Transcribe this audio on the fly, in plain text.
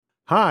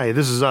Hi,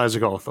 this is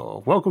Isaac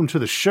Arthur. Welcome to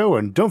the show,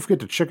 and don't forget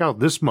to check out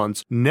this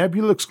month's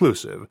Nebula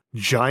exclusive,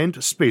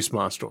 Giant Space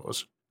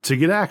Monsters. To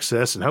get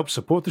access and help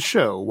support the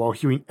show while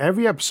hearing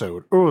every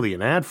episode early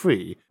and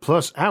ad-free,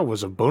 plus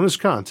hours of bonus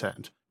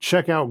content,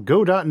 check out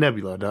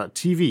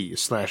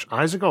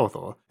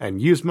go.nebula.tv/IsaacArthur and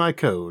use my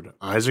code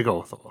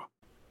IsaacArthur.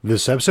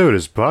 This episode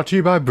is brought to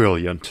you by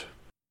Brilliant.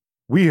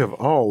 We have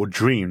all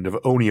dreamed of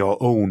owning our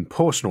own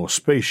personal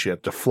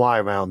spaceship to fly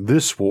around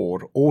this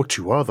world or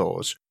to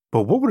others.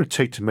 But what would it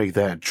take to make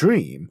that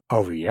dream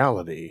a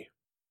reality?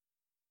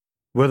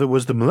 Whether it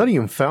was the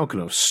Millennium Falcon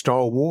of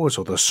Star Wars,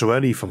 or the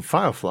Serenity from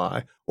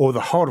Firefly, or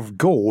the Heart of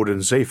Gold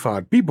and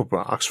Zaphod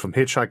Beeblebrox from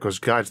Hitchhiker's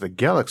Guide to the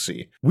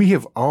Galaxy, we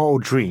have all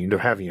dreamed of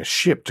having a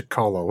ship to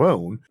call our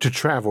own to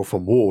travel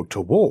from world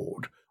to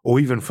world, or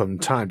even from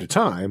time to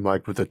time,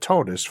 like with the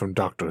TARDIS from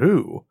Doctor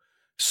Who.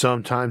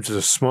 Sometimes as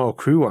a small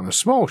crew on a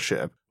small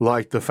ship,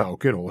 like the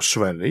Falcon or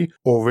Serenity,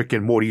 or Rick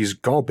and Morty's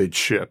garbage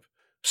ship.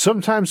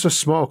 Sometimes a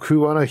small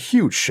crew on a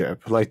huge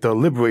ship, like the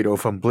Liberator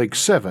from Blake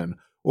 7,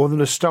 or the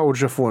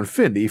Nostalgia for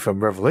Infinity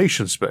from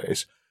Revelation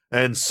Space,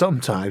 and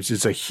sometimes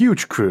it's a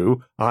huge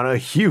crew on a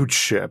huge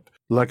ship,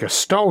 like a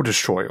Star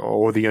Destroyer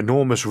or the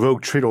enormous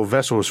rogue trader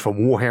vessels from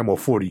Warhammer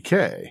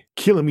 40k,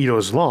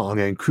 kilometers long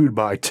and crewed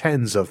by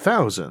tens of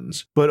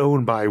thousands, but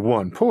owned by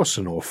one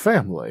person or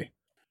family.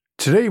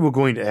 Today we're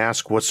going to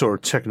ask what sort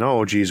of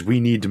technologies we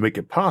need to make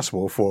it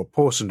possible for a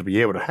person to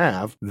be able to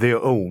have their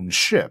own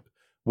ship.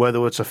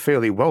 Whether it's a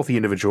fairly wealthy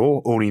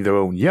individual owning their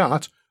own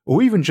yacht,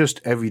 or even just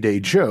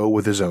everyday Joe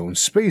with his own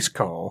space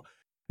car.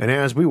 And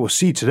as we will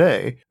see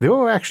today, there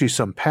are actually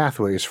some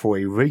pathways for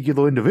a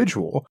regular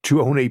individual to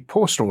own a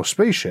personal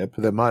spaceship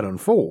that might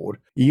unfold,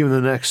 even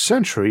in the next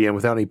century and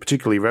without any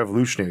particularly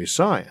revolutionary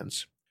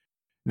science.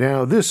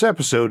 Now, this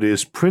episode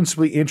is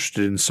principally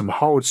interested in some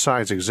hard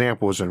science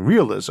examples and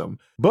realism,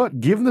 but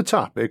given the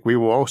topic, we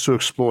will also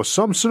explore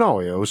some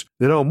scenarios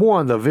that are more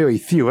on the very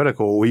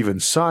theoretical or even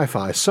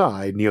sci-fi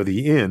side near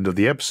the end of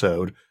the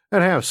episode,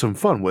 and have some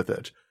fun with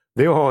it.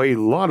 There are a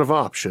lot of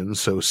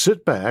options, so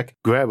sit back,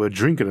 grab a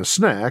drink and a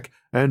snack,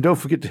 and don't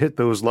forget to hit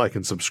those like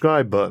and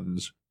subscribe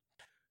buttons.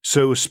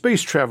 So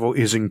space travel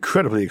is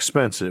incredibly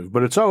expensive,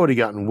 but it's already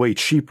gotten way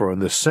cheaper in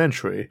this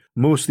century,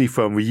 mostly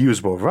from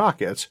reusable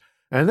rockets,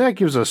 and that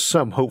gives us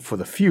some hope for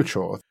the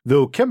future,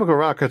 though chemical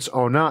rockets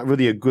are not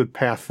really a good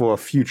path for a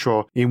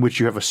future in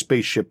which you have a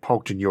spaceship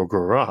parked in your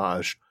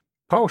garage.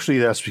 Partially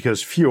that's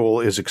because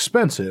fuel is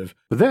expensive,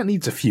 but that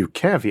needs a few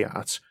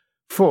caveats.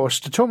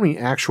 First, determining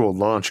actual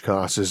launch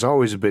costs is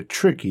always a bit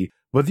tricky,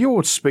 but the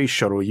old space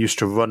shuttle used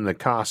to run at a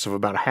cost of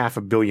about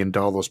 $500 million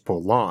per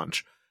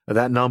launch.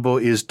 That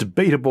number is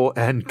debatable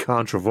and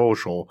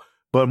controversial,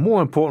 but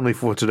more importantly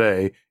for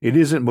today, it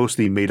isn't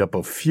mostly made up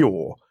of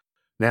fuel.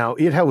 Now,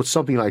 it held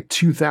something like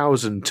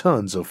 2,000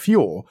 tons of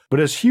fuel, but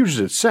as huge as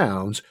it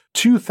sounds,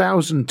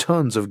 2,000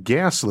 tons of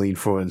gasoline,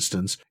 for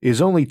instance,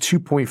 is only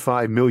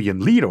 2.5 million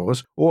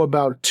liters, or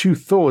about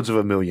 2/3 of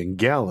a million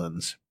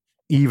gallons.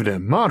 Even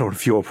at modern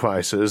fuel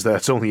prices,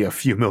 that's only a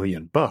few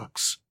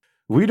 $1,000,000.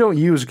 We don't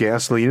use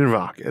gasoline in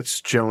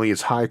rockets. Generally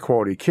it's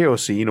high-quality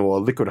kerosene or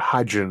a liquid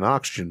hydrogen and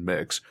oxygen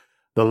mix.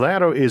 The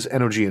latter is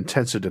energy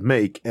intensive to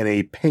make and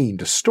a pain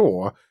to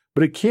store,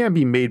 but it can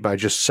be made by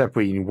just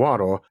separating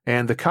water,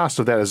 and the cost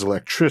of that is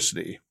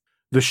electricity.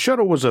 The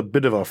shuttle was a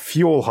bit of a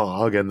fuel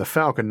hog, and the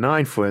Falcon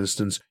 9, for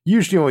instance,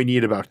 usually only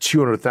needed about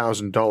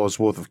 $200,000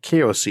 worth of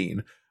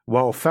kerosene,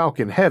 while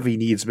Falcon Heavy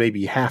needs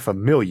maybe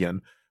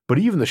 $500,000, but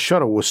even the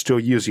shuttle was still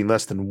using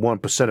less than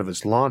 1% of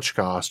its launch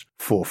cost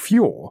for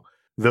fuel.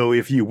 Though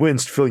if you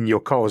winced filling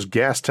your car's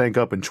gas tank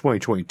up in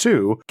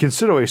 2022,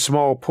 consider a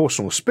small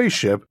personal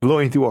spaceship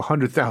blowing through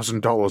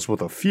 $100,000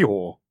 worth of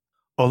fuel.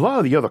 A lot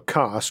of the other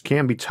costs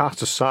can be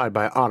tossed aside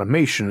by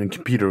automation and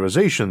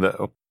computerization,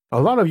 though. A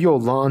lot of your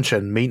launch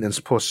and maintenance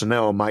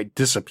personnel might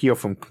disappear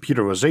from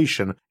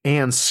computerization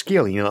and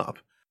scaling up.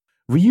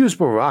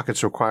 Reusable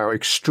rockets require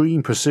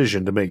extreme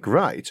precision to make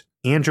right,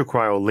 and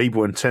require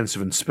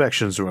labor-intensive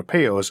inspections and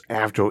repairs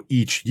after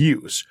each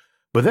use,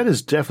 but that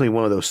is definitely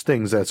one of those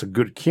things that's a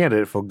good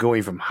candidate for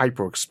going from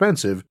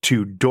hyper-expensive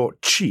to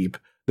dirt cheap,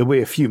 the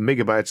way a few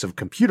megabytes of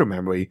computer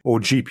memory or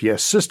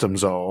GPS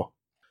systems are.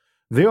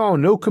 There are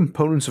no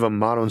components of a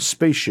modern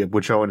spaceship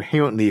which are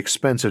inherently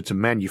expensive to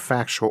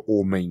manufacture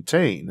or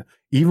maintain.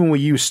 Even when we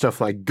use stuff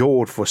like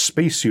gold for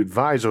spacesuit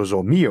visors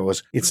or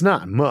mirrors, it's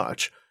not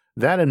much.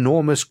 That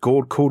enormous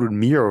gold-coated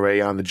mirror array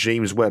on the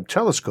James Webb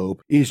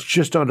Telescope is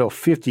just under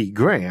 50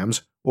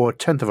 grams, or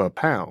 1/10 of a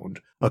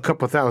pound, a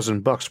couple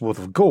 $1,000 worth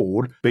of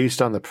gold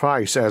based on the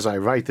price as I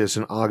write this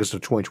in August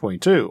of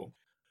 2022.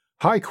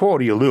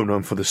 High-quality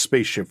aluminum for the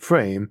spaceship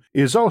frame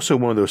is also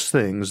one of those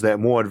things that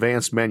more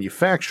advanced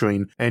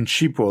manufacturing and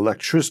cheaper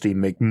electricity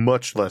make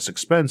much less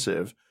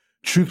expensive.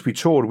 Truth be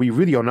told, we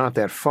really are not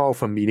that far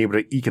from being able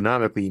to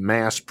economically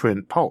mass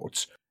print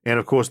parts, and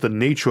of course the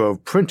nature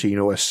of printing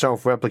or a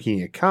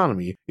self-replicating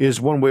economy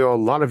is one where a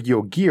lot of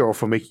your gear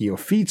for making your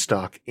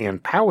feedstock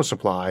and power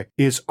supply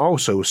is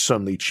also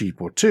suddenly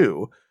cheaper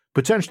too.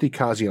 potentially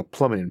causing a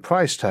plummet in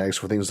price tags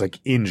for things like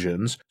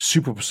engines,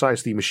 super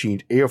precisely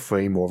machined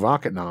airframe or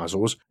rocket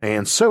nozzles,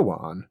 and so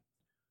on.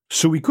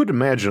 So we could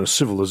imagine a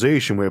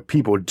civilization where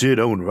people did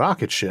own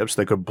rocket ships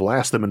that could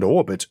blast them into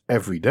orbit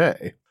every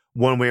day.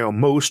 One where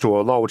most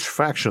or a large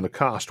fraction of the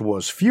cost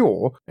was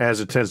fuel, as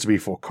it tends to be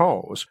for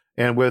cars,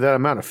 and where that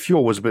amount of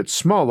fuel was a bit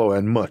smaller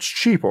and much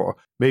cheaper,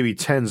 maybe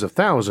tens of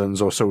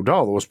thousands or so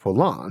dollars per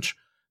launch.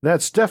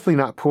 That's definitely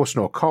not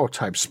personal car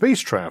type space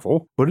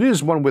travel, but it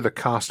is one where the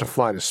cost to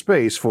fly to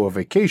space for a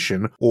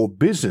vacation or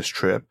business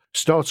trip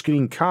starts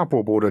getting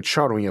comparable to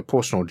chartering a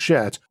personal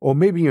jet or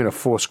maybe even a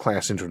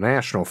first-class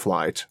international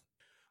flight.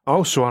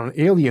 Also, on an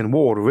alien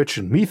world rich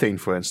in methane,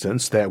 for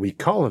instance, that we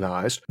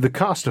colonized, the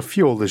cost of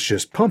fuel is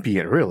just pumping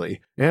it,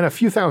 really, and a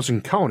few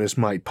thousand colonists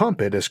might pump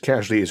it as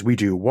casually as we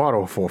do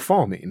water for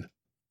farming.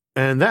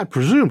 And that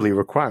presumably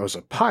requires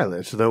a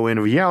pilot, though in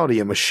reality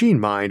a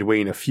machine mind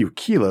weighing a few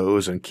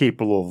kilos and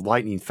capable of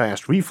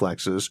lightning-fast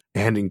reflexes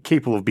and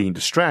incapable of being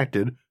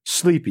distracted,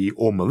 sleepy,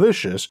 or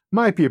malicious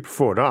might be a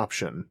preferred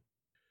option.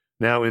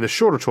 Now, in the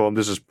shorter term,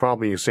 this is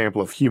probably an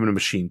example of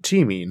human-machine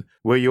teaming,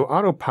 where your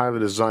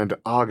autopilot is designed to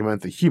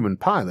augment the human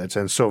pilot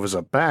and serve as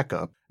a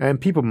backup,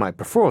 and people might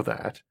prefer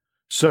that.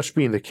 Such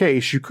being the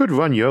case, you could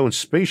run your own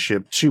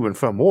spaceship to and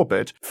from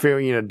orbit,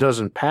 ferrying a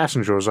dozen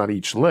passengers on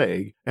each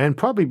leg, and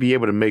probably be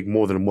able to make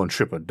more than one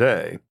trip a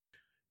day.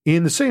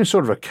 In the same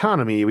sort of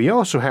economy, we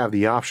also have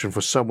the option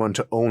for someone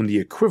to own the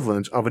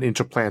equivalent of an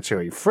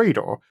interplanetary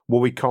freighter, what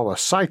we call a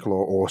cycler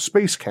or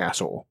space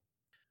castle.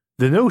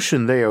 The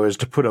notion there is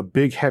to put a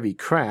big heavy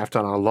craft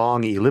on a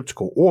long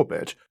elliptical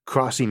orbit,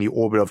 crossing the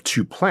orbit of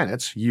two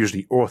planets,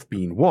 usually Earth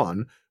being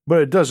one,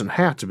 but it doesn't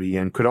have to be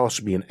and could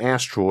also be an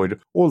asteroid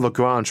or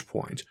Lagrange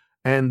point,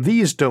 and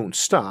these don't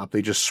stop,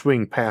 they just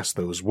swing past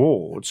those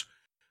worlds.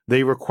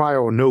 They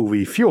require no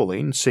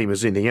refueling, same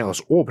as anything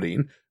else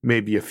orbiting,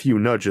 maybe a few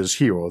nudges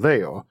here or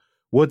there.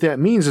 What that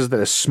means is that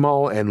a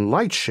small and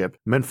light ship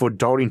meant for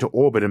darting to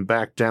orbit and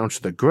back down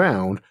to the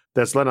ground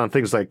that's led on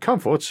things like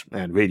comforts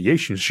and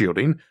radiation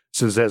shielding,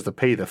 since it has to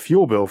pay the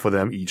fuel bill for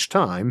them each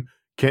time,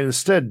 can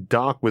instead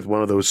dock with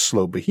one of those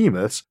slow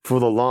behemoths for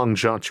the long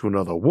jaunt to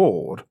another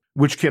world,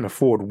 which can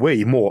afford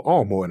way more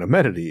armor and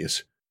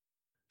amenities.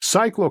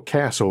 Cycler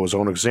castles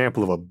are an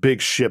example of a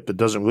big ship that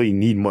doesn't really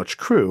need much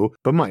crew,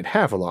 but might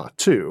have a lot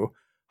too.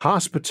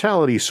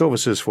 Hospitality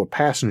services for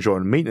passenger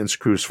and maintenance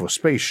crews for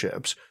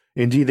spaceships.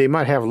 Indeed, they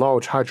might have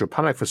large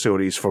hydroponic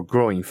facilities for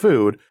growing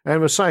food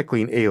and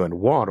recycling air and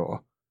water.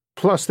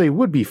 Plus, they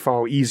would be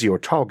far easier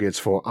targets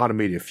for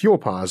automated fuel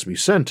pods to be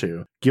sent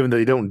to, given that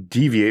they don't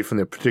deviate from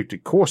their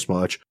predicted course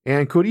much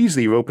and could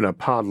easily open a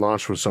pod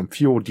launch from some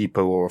fuel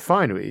depot or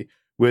refinery,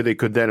 where they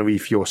could then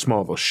refuel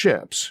smaller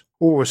ships,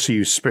 or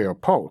receive spare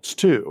parts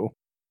too.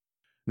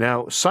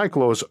 Now,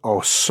 cyclers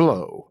are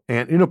slow,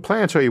 and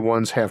interplanetary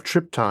ones have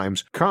trip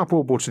times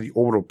comparable to the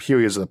orbital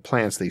periods of the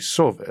planets they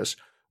service,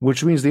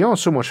 which means they aren't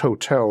so much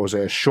hotels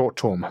as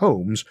short-term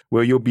homes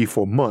where you'll be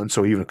for months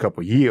or even a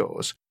couple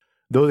years,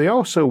 though they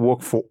also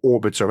work for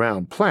orbits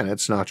around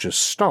planets, not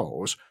just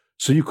stars,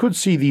 so you could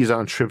see these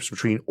on trips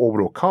between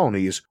orbital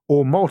colonies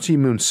or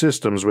multi-moon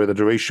systems where the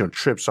duration of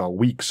trips are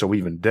weeks or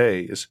even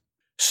days.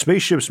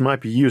 Spaceships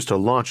might be used to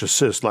launch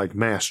assist like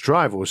mass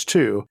drivers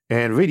too,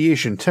 and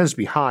radiation tends to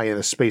be high in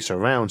the space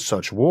around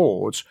such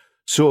worlds,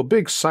 so a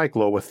big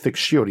cycler with thick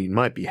shielding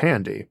might be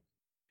handy.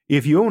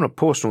 If you own a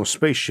personal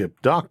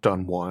spaceship docked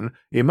on one,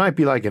 it might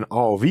be like an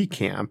RV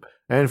camp,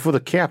 and for the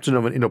captain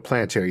of an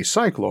interplanetary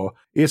cycler,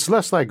 it's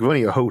less like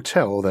running a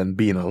hotel than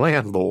being a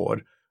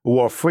landlord,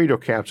 or a freighter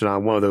captain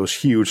on one of those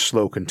huge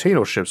slow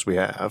container ships we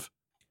have.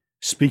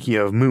 Speaking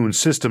of moon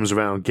systems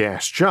around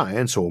gas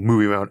giants or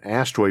moving around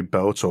asteroid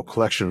belts or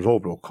collections of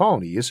orbital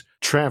colonies,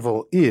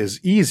 travel is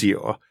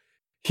easier.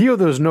 Here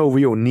there's no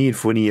real need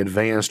for any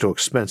advanced or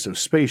expensive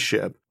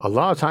spaceship. A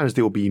lot of times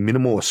there will be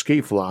minimal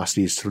escape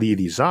velocities to leave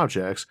these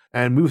objects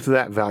and move through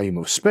that volume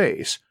of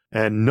space,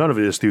 and none of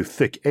it is through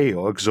thick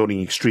air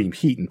exerting extreme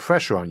heat and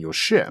pressure on your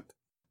ship.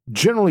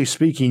 Generally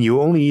speaking,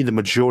 you only need the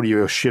majority of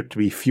your ship to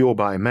be fueled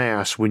by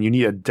mass when you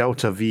need a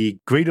delta V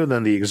greater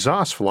than the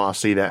exhaust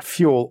velocity that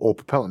fuel or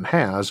propellant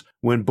has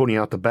when burning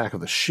out the back of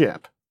the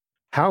ship.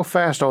 How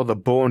fast all the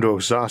burned or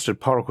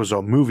exhausted particles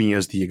are moving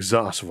is the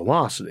exhaust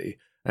velocity,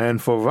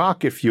 and for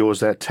rocket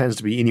fuels that tends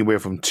to be anywhere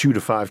from 2 to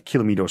 5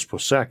 kilometers per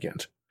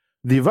second.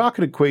 The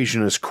rocket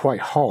equation is quite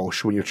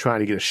harsh when you're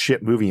trying to get a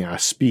ship moving at a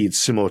speed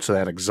similar to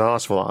that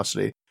exhaust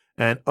velocity,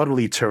 and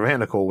utterly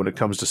tyrannical when it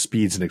comes to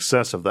speeds in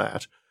excess of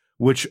that,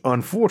 which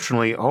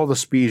unfortunately all the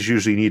speeds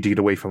usually need to get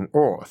away from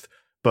Earth,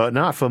 but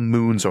not from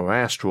moons or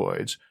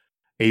asteroids.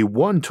 A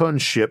 1-ton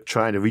ship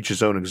trying to reach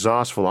its own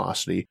exhaust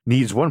velocity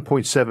needs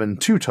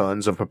 1.72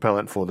 tons of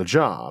propellant for the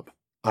job,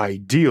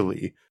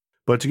 ideally,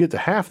 but to get to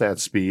half that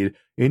speed,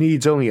 it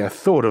needs only a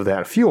third of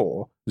that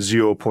fuel,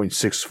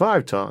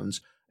 0.65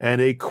 tons,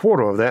 and a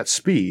quarter of that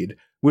speed,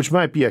 which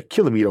might be a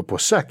kilometer per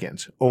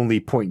second,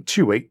 only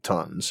 0.28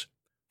 tons.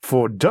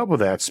 For double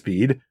that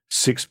speed,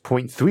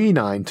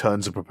 6.39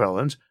 tons of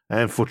propellant,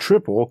 and for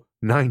triple,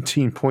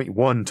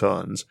 19.1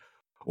 tons.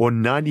 or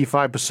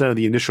 95% of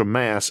the initial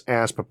mass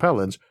as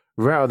propellant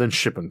rather than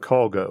ship and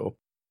cargo.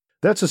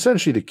 That's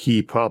essentially the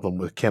key problem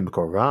with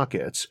chemical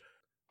rockets.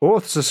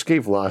 Earth's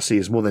escape velocity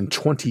is more than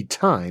 20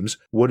 times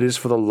what it is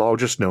for the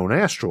largest known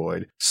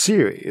asteroid,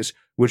 Ceres,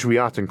 which we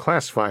often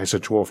classify as a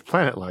dwarf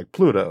planet like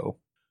Pluto.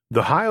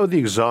 The higher the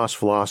exhaust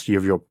velocity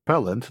of your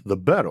propellant, the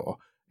better,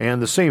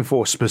 and the same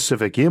for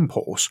specific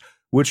impulse,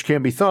 which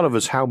can be thought of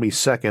as how many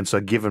seconds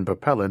a given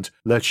propellant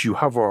lets you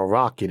hover a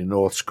rocket in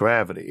Earth's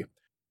gravity.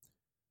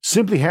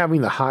 Simply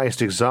having the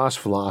highest exhaust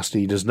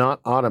velocity does not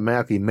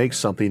automatically make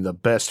something the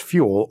best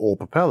fuel or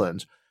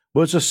propellant,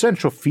 but it's a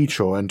central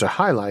feature, and to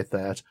highlight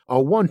that, a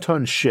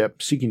 1-ton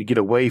ship seeking to get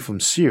away from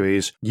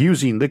Ceres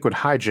using liquid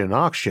hydrogen and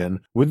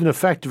oxygen with an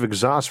effective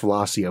exhaust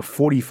velocity of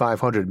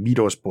 4,500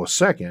 meters per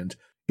second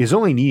is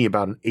only needing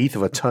about an eighth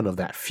of a ton of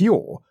that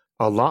fuel,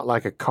 a lot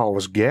like a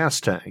car's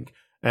gas tank,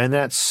 and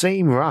that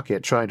same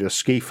rocket trying to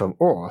escape from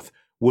Earth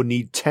would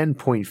need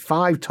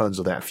 10.5 tons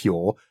of that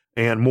fuel,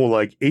 and more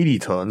like 80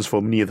 tons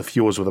for many of the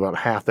fuels with about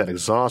half that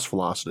exhaust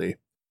velocity.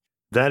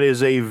 That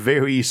is a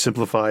very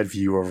simplified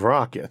view of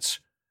rockets,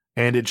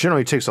 and it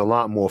generally takes a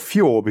lot more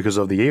fuel because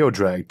of the air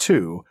drag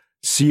too.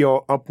 See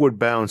our Upward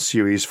Bound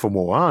series for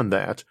more on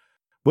that,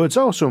 but it's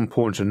also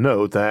important to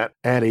note that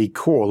at a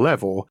core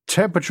level,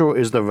 temperature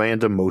is the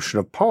random motion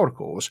of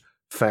particles.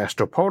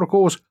 Faster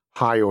particles,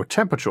 higher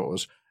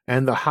temperatures,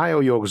 and the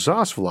higher your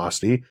exhaust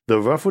velocity,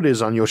 the rougher it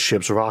is on your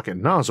ship's rocket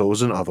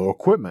nozzles and other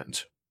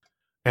equipment.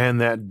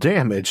 And that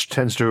damage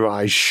tends to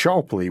rise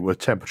sharply with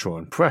temperature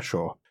and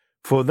pressure.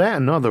 For that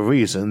and other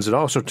reasons, it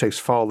also takes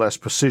far less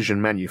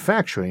precision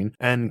manufacturing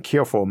and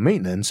careful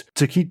maintenance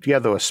to keep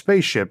together a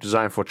spaceship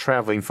designed for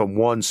traveling from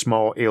one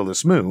small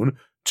airless moon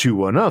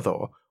to another,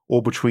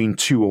 or between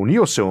two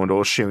O'Neill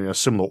cylinders sharing a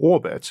similar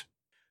orbit.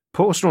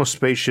 Personal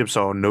spaceships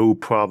are no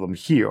problem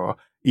here,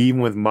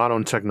 even with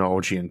modern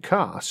technology and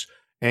costs,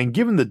 and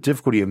given the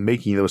difficulty of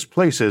making those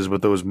places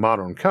with those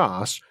modern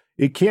costs,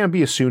 it can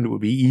be assumed it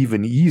would be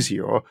even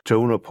easier to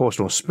own a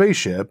personal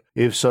spaceship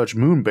if such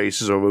moon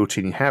bases or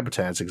rotating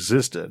habitats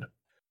existed.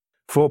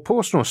 For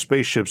personal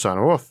spaceships on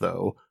Earth,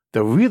 though,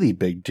 the really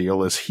big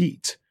deal is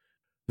heat.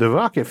 The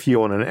rocket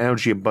fuel in an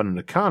energy-abundant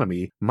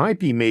economy might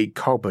be made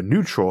carbon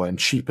neutral and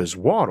cheap as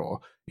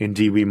water,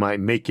 indeed we might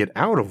make it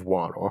out of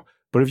water,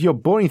 but if you're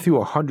burning through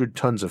 100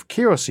 tons of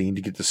kerosene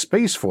to get to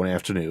space for an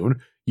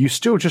afternoon, you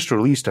still just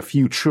released a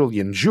few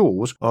trillion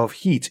joules of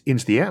heat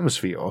into the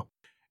atmosphere.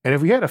 And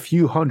if we had a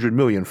few 100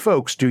 million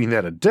folks doing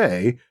that a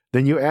day,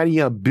 then you're adding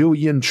 1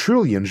 billion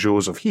trillion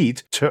joules of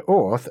heat to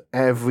Earth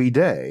every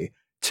day,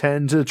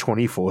 10 to the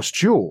 21st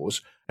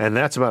joules, and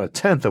that's about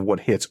 1/10 of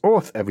what hits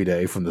Earth every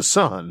day from the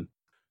sun.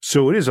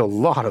 So it is a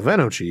lot of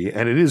energy,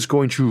 and it is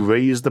going to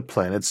raise the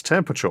planet's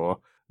temperature,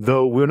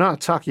 though we're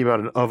not talking about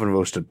an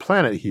oven-roasted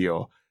planet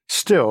here.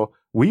 Still,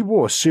 we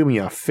were assuming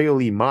a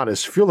fairly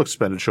modest fuel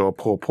expenditure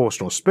per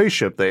personal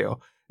spaceship there,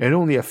 and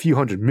only a few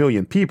 100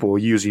 million people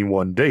using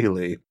one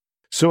daily.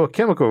 So a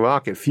chemical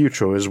rocket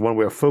future is one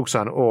where folks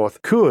on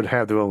Earth could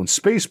have their own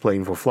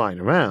spaceplane for flying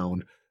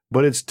around,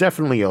 but it's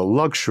definitely a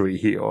luxury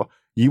here.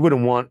 You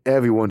wouldn't want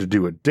everyone to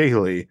do it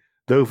daily,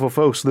 though for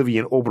folks living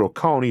in orbital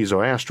colonies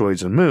or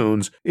asteroids and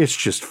moons, it's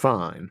just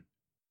fine.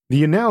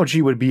 The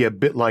analogy would be a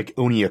bit like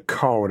owning a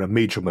car in a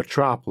major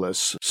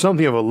metropolis,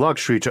 something of a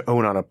luxury to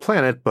own on a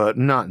planet but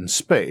not in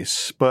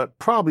space, but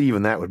probably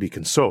even that would be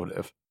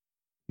conservative.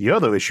 The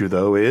other issue,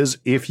 though, is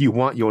if you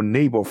want your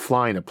neighbor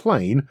flying a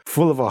plane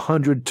full of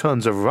 100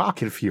 tons of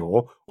rocket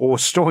fuel or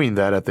storing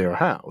that at their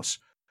house,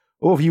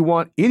 or if you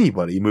want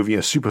anybody moving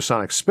a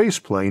supersonic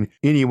spaceplane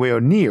anywhere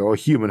near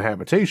human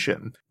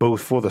habitation,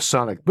 both for the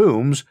sonic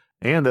booms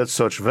and that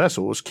such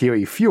vessels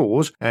carry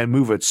fuels and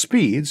move at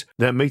speeds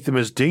that make them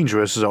as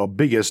dangerous as our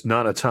biggest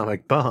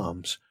non-atomic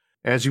bombs.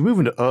 As you move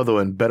into other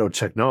and better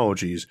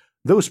technologies,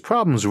 those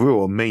problems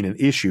will remain an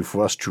issue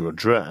for us to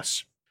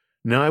address.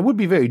 Now, I would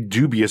be very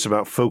dubious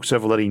about folks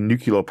ever letting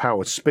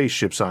nuclear-powered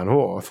spaceships on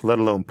Earth, let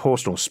alone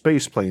personal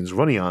spaceplanes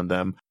running on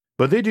them,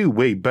 but they do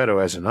way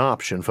better as an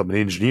option from an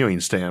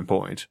engineering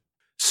standpoint.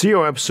 See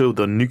our episode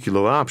The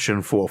Nuclear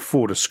Option for a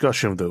full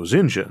discussion of those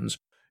engines,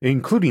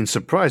 including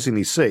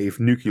surprisingly safe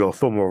nuclear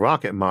thermal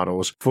rocket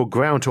models for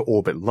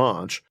ground-to-orbit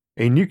launch.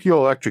 A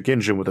nuclear-electric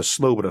engine with a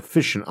slow but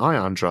efficient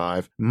ion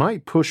drive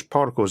might push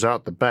particles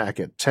out the back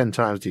at 10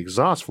 times the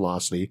exhaust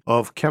velocity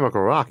of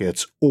chemical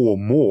rockets or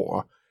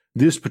more.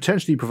 This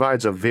potentially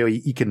provides a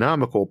very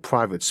economical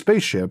private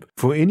spaceship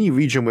for any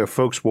region where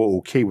folks were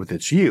okay with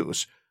its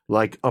use,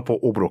 like upper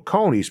orbital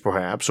colonies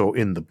perhaps, or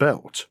in the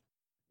belt.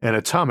 An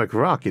atomic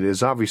rocket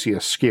is obviously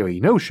a scary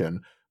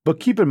notion,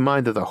 but keep in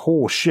mind that the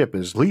whole ship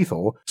is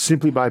lethal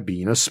simply by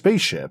being a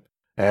spaceship.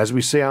 As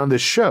we say on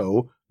this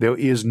show, there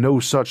is no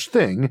such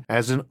thing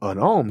as an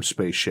unarmed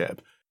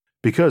spaceship,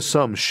 because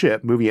some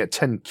ship moving at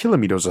 10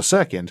 kilometers a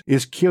second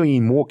is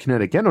carrying more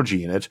kinetic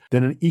energy in it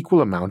than an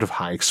equal amount of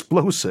high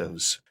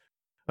explosives.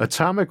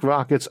 Atomic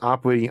rockets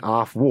operating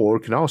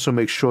off-world can also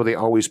make sure they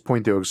always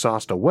point their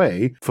exhaust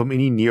away from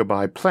any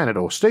nearby planet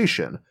or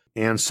station,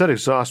 and said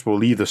exhaust will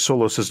leave the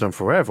solar system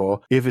forever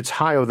if it's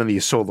higher than the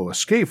solar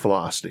escape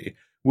velocity,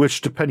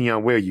 which depending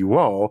on where you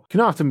are can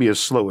often be as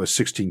slow as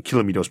 16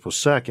 kilometers per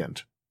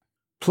second.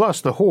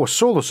 Plus, the whole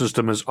solar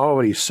system is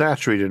already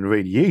saturated in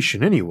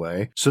radiation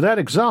anyway, so that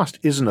exhaust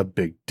isn't a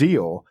big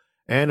deal,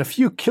 and a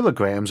few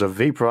kilograms of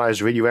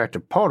vaporized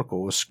radioactive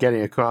particles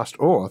scattering across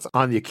Earth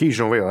on the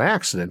occasional rare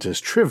accident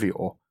is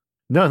trivial.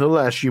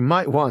 Nonetheless, you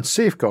might want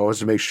safeguards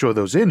to make sure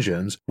those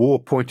engines were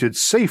pointed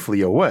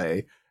safely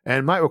away,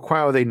 and might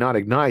require they not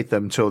ignite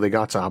them until they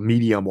got to a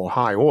medium or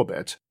high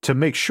orbit, to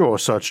make sure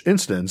such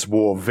incidents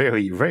were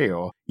very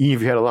rare, even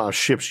if you had a lot of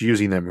ships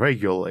using them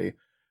regularly.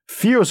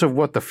 Fears of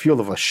what the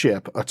fuel of a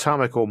ship,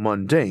 atomic or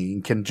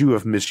mundane, can do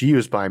if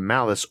misused by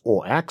malice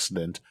or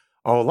accident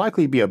are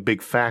likely to be a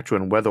big factor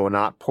in whether or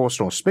not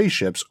personal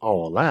spaceships are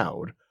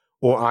allowed,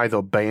 or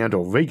either banned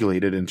or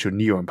regulated into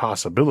near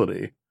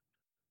impossibility.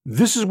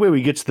 This is where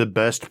we get to the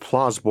best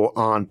plausible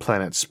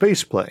on-planet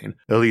spaceplane,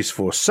 at least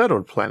for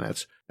settled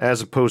planets,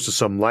 as opposed to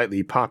some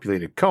lightly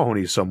populated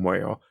colony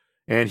somewhere,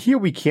 and here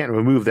we can't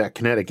remove that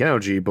kinetic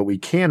energy, but we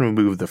can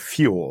remove the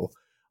fuel.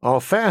 Our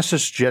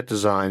fastest jet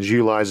designs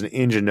utilize an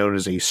engine known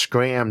as a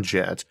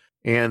scramjet,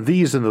 and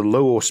these and the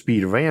lower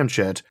speed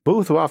ramjet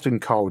both are often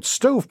called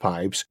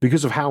stovepipes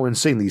because of how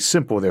insanely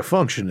simple their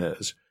function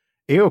is.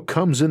 Air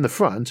comes in the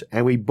front,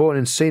 and we burn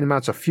insane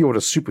amounts of fuel to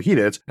superheat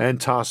it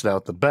and toss it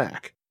out the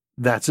back.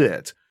 That's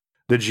it.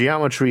 The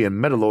geometry and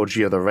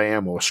metallurgy of the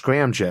ram or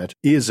scramjet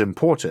is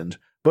important,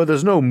 but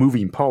there's no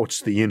moving parts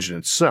to the engine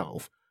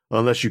itself,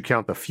 unless you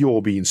count the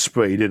fuel being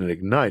sprayed in and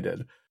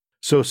ignited.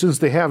 So since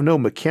they have no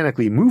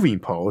mechanically moving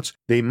parts,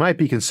 they might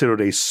be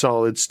considered a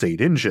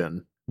solid-state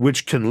engine,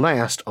 which can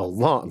last a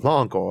lot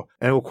longer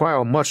and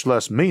require much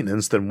less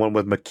maintenance than one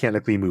with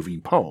mechanically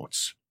moving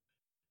parts.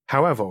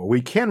 However,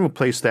 we can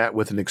replace that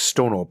with an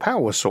external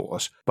power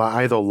source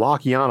by either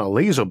locking on a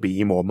laser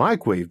beam or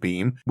microwave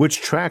beam,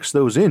 which tracks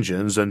those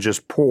engines and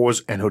just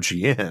pours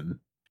energy in.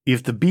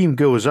 If the beam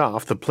goes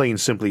off, the plane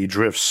simply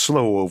drifts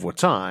slow over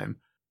time,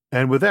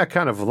 and with that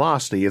kind of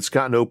velocity, it's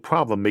got no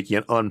problem making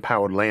an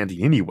unpowered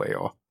landing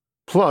anywhere.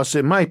 Plus,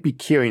 it might be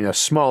carrying a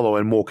smaller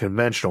and more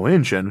conventional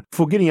engine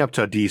for getting up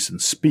to a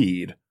decent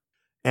speed.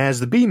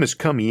 As the beam is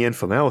coming in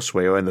from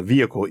elsewhere and the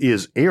vehicle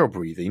is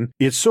air-breathing,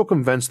 it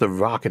circumvents the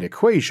rocket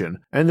equation,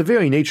 and the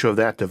very nature of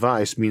that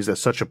device means that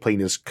such a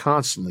plane is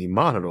constantly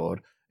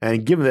monitored,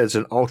 and given that it's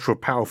an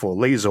ultra-powerful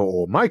laser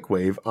or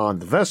microwave on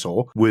the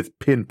vessel with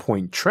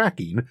pinpoint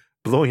tracking,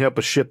 blowing up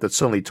a ship that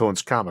suddenly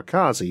turns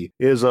kamikaze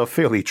is a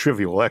fairly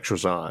trivial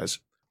exercise.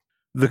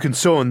 The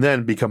concern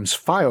then becomes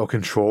fire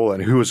control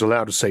and who is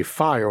allowed to say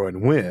fire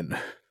and when.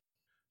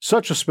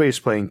 Such a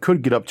spaceplane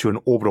could get up to an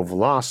orbital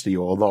velocity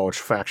or a large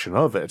fraction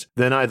of it,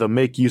 then either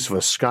make use of a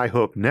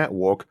skyhook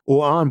network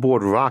or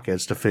onboard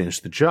rockets to finish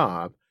the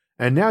job,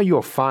 and now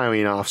you're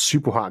firing off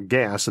superhot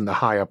gas in the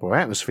high upper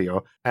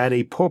atmosphere at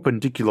a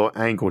perpendicular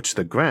angle to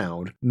the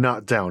ground,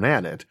 not down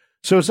at it,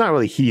 so it's not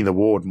really heating the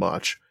world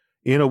much.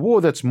 In a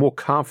war that's more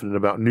confident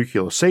about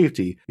nuclear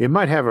safety, it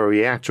might have a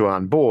reactor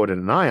on board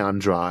and an ion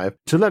drive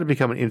to let it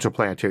become an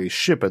interplanetary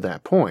ship at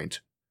that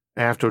point,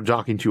 after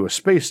docking to a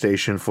space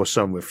station for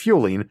some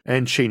refueling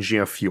and changing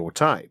of fuel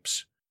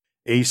types.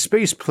 A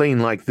space plane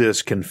like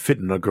this can fit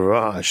in a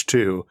garage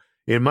too.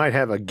 It might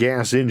have a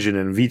gas engine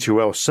and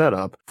V2L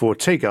setup for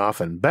takeoff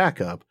and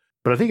backup,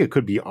 but I think it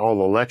could be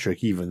all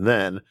electric even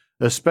then,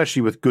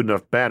 especially with good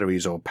enough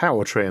batteries or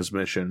power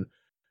transmission.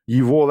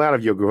 You roll out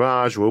of your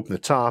garage or open the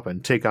top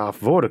and take off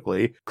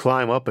vertically,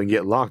 climb up and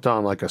get locked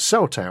on like a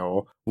cell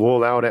tower,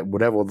 roll out at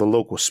whatever the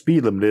local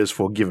speed limit is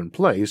for a given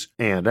place,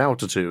 and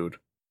altitude.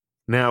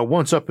 Now,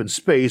 once up in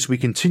space, we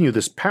continue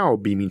this power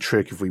beaming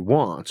trick if we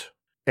want.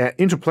 At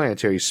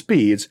interplanetary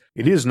speeds,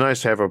 it is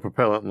nice to have a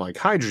propellant like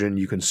hydrogen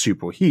you can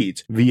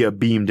superheat via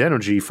beamed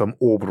energy from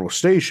orbital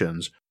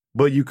stations,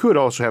 but you could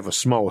also have a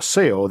small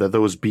sail that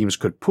those beams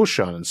could push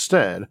on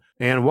instead,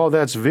 and while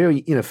that's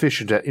very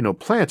inefficient at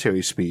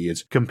interplanetary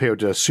speeds compared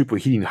to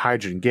superheating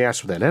hydrogen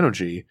gas with that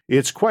energy,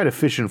 it's quite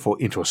efficient for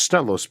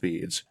interstellar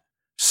speeds.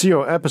 See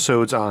our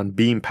episodes on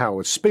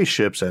beam-powered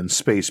spaceships and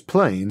space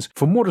planes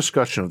for more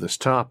discussion of this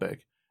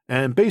topic.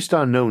 And based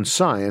on known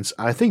science,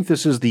 I think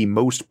this is the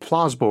most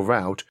plausible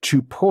route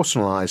to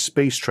personalized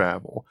space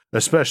travel,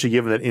 especially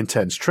given that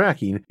intense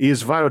tracking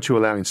is vital to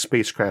allowing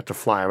spacecraft to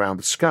fly around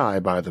the sky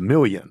by the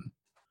million.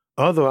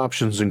 Other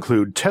options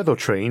include tether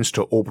trains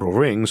to orbital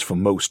rings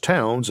from most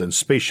towns and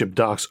spaceship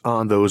docks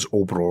on those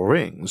orbital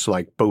rings,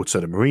 like boats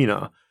at a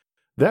marina.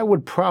 That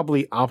would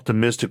probably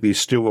optimistically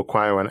still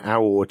require an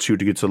hour or two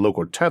to get to the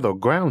local tether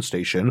ground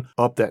station,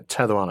 up that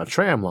tether on a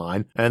tram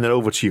line, and then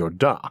over to your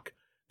dock.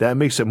 That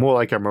makes it more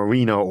like a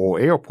marina or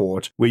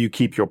airport where you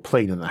keep your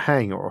plane in the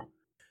hangar.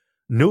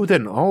 Note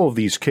that in all of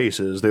these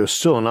cases, there's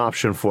still an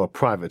option for a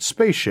private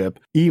spaceship,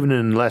 even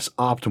in less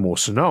optimal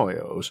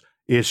scenarios.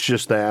 It's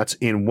just that,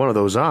 in one of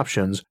those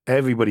options,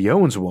 everybody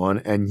owns one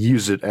and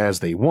uses it as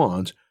they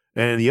want,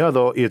 and in the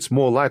other, it's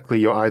more likely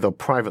you're either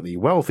privately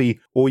wealthy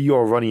or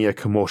you're running a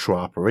commercial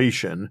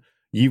operation.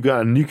 You've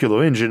got a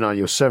nuclear engine on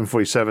your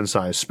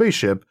 747-sized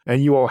spaceship,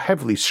 and you are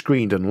heavily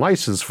screened and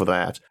licensed for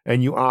that,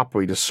 and you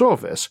operate a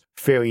service,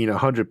 ferrying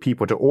 100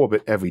 people to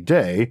orbit every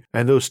day,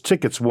 and those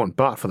tickets weren't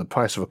bought for the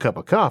price of a cup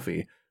of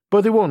coffee,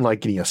 but they weren't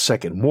like getting a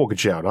second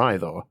mortgage out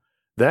either.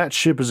 That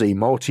ship is a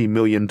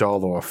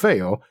multi-million-dollar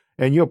affair,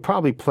 and you're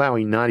probably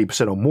plowing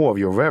 90% or more of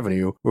your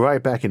revenue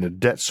right back into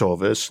debt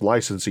service,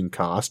 licensing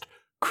cost,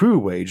 crew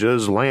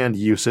wages, land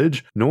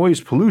usage,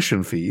 noise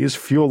pollution fees,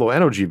 fuel or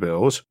energy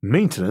bills,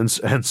 maintenance,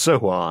 and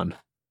so on.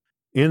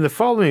 In the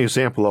following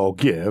example I'll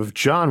give,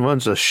 John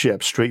runs a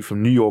ship straight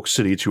from New York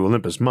City to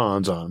Olympus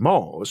Mons on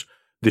Mars.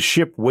 The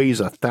ship weighs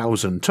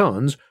 1,000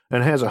 tons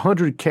and has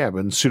 100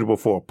 cabins suitable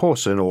for a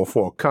person or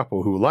for a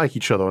couple who like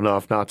each other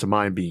enough not to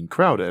mind being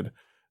crowded.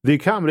 The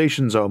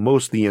accommodations are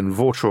mostly in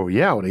virtual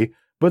reality,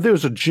 but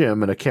there's a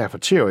gym and a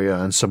cafeteria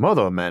and some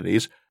other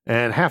amenities,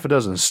 and half a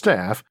dozen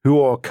staff who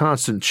are a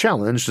constant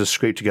challenge to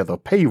scrape together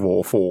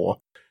payroll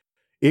for.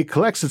 It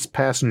collects its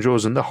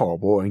passengers in the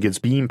harbor and gets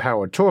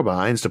beam-powered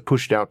turbines to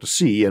push it out to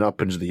sea and up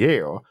into the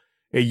air.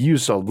 It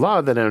uses a lot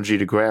of that energy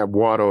to grab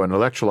water and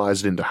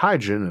electrolyze it into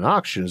hydrogen and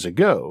oxygen as it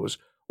goes,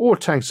 or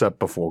tanks up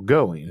before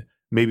going,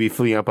 maybe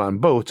filling up on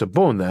both to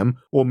burn them,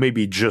 or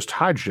maybe just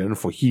hydrogen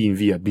for heating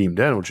via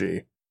beamed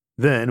energy.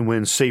 Then,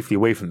 when safely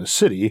away from the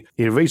city,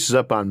 it races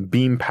up on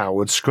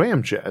beam-powered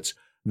scramjets,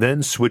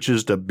 then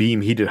switches to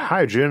beam-heated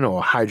hydrogen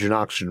or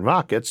hydrogen-oxygen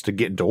rockets to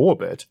get into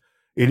orbit.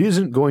 It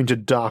isn't going to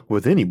dock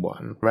with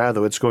anyone,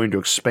 rather it's going to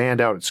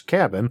expand out its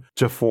cabin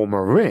to form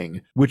a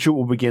ring, which it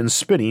will begin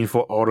spinning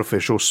for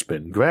artificial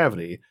spin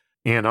gravity,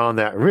 and on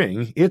that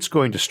ring it's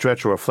going to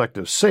stretch a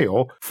reflective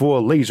sail for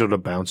a laser to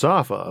bounce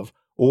off of,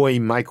 or a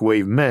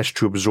microwave mesh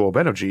to absorb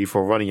energy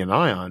for running an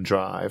ion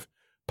drive.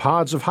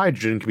 Pods of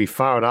hydrogen can be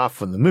fired off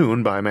from the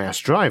moon by a mass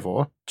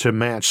driver to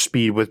match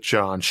speed with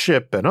John's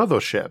ship and other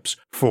ships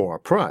for a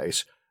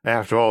price.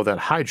 After all, that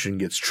hydrogen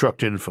gets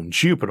trucked in from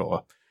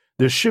Jupiter.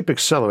 The ship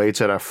accelerates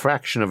at a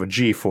fraction of a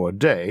G for a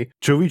day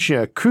to reaching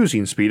a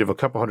cruising speed of a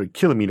couple hundred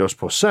kilometers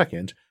per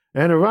second,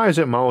 and arrives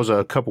at Mars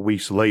a couple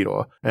weeks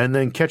later, and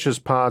then catches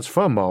pods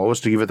from Mars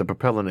to give it the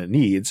propellant it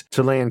needs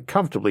to land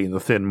comfortably in the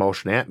thin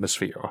Martian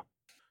atmosphere.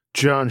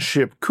 John's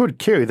ship could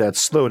carry that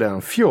slow-down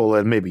fuel,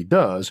 and maybe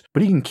does,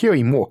 but he can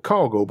carry more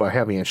cargo by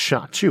having it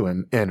shot to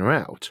him en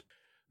route.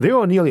 There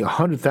are nearly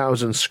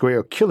 100,000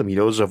 square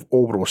kilometers of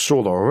orbital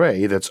solar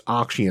array that's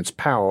auctioning its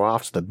power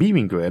off to the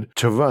beaming grid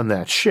to run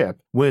that ship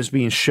when it's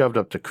being shoved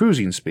up to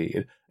cruising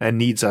speed, and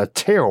needs a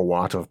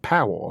terawatt of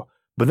power,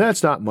 but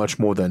that's not much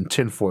more than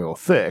tinfoil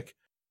thick.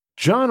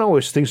 John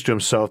always thinks to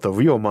himself the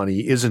real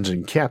money isn't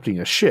in captaining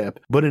a ship,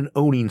 but in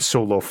owning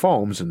solar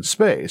farms in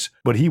space,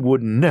 but he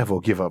would never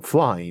give up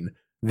flying.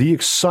 The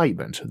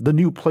excitement, the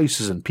new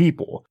places and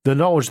people, the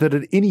knowledge that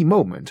at any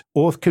moment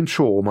Earth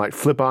control might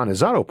flip on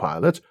his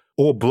autopilot,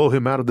 or blow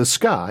him out of the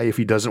sky if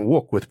he doesn't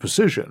work with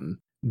precision.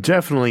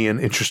 Definitely an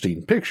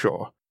interesting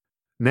picture.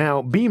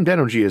 Now, beamed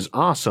energy is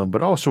awesome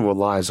but also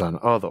relies on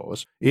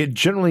others. It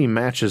generally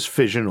matches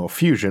fission or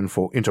fusion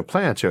for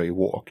interplanetary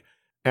work.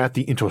 At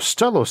the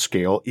interstellar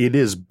scale, it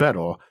is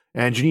better,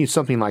 and you need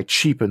something like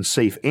cheap and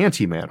safe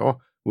antimatter,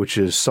 which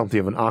is something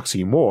of an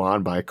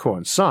oxymoron by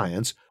current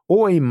science,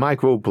 or a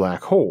micro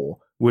black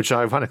hole, which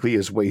ironically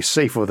is way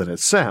safer than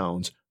it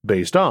sounds,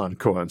 based on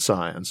current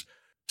science.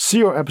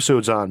 See our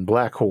episodes on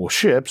black hole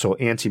ships or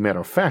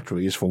antimatter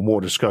factories for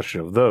more discussion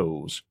of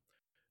those.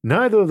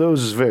 Neither of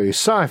those is very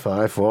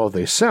sci-fi for all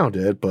they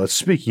sounded, but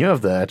speaking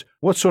of that,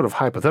 what sort of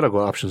hypothetical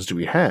options do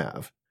we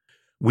have?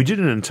 We did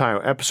an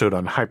entire episode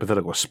on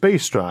hypothetical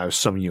space drives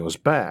some years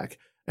back,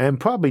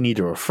 and probably need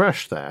to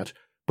refresh that,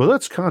 but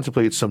let's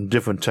contemplate some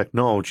different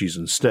technologies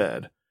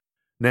instead.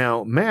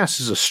 Now,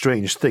 mass is a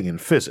strange thing in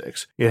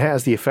physics. It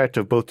has the effect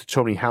of both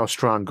determining how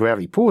strong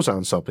gravity pulls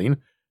on something,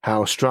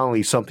 how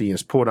strongly something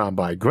is pulled on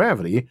by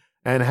gravity,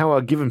 and how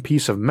a given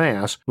piece of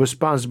mass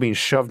responds to being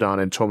shoved on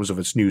in terms of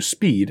its new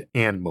speed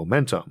and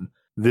momentum.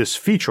 This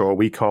feature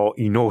we call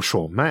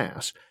inertial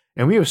mass,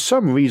 and we have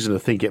some reason to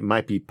think it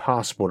might be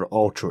possible to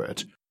alter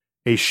it.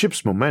 A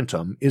ship's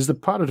momentum is the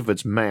product of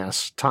its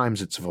mass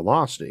times its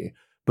velocity,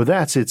 but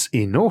that's its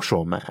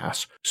inertial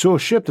mass, so a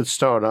ship that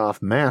started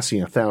off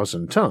massing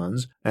 1,000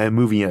 tons and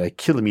moving at a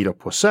kilometer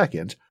per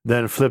second,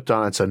 then flipped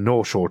on its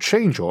inertial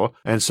changer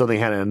and suddenly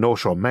had an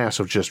inertial mass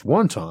of just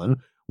 1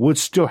 ton, would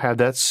still have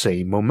that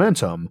same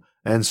momentum,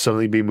 and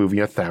suddenly be moving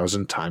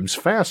 1,000 times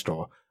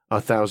faster,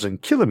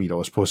 1,000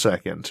 kilometers per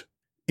second.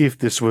 If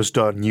this was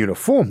done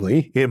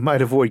uniformly, it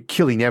might avoid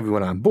killing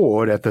everyone on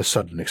board at the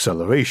sudden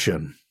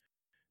acceleration.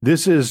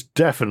 This is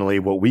definitely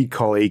what we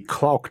call a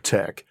clock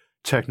tech,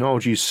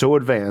 technology so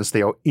advanced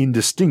they are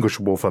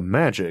indistinguishable from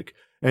magic,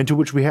 and to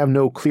which we have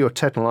no clear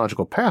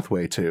technological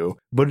pathway to,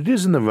 but it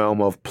is in the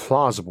realm of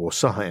plausible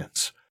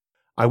science.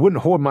 I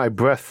wouldn't hold my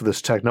breath for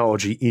this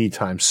technology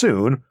anytime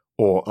soon,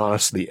 or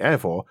honestly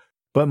ever,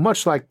 but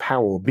much like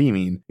power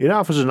beaming, it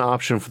offers an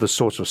option for the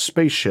sorts of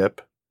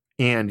spaceship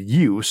and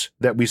use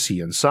that we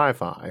see in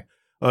sci-fi.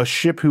 A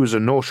ship whose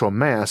inertial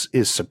mass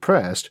is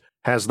suppressed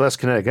has less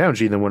kinetic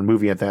energy than when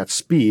moving at that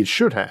speed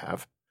should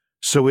have.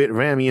 so it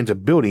ramming into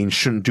buildings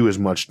shouldn't do as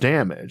much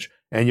damage,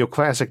 and your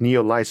classic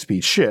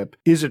Neo-Lightspeed ship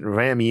isn't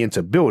ramming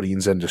into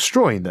buildings and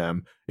destroying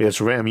them,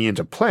 it's ramming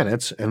into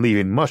planets and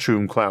leaving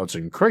mushroom clouds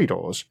and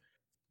craters.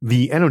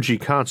 The energy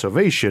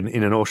conservation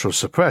in inertial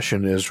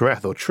suppression is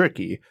rather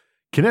tricky.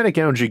 Kinetic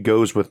energy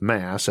goes with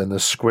mass and the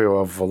square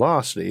of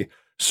velocity,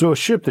 so a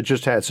ship that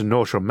just had its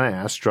inertial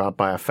mass dropped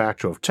by a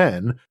factor of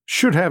 10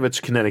 should have its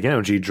kinetic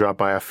energy drop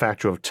by a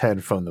factor of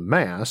 10 from the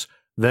mass,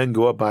 then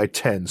go up by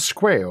 10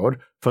 squared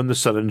from the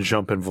sudden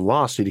jump in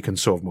velocity to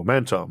conserve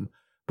momentum.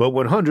 But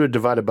 100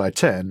 divided by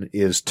 10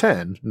 is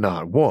 10,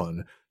 not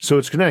 1, so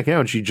its kinetic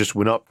energy just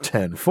went up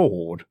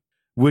 10-fold,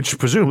 which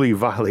presumably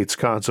violates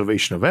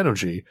conservation of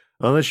energy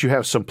unless you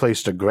have some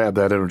place to grab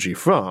that energy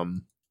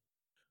from.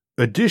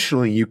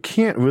 Additionally, you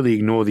can't really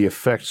ignore the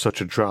effect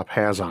such a drop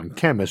has on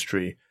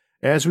chemistry.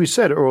 As we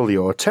said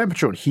earlier,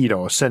 temperature and heat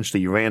are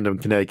essentially random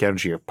kinetic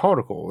energy of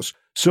particles,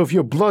 so if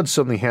your blood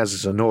suddenly has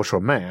its inertial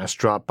mass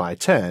drop by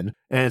 10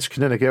 and its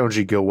kinetic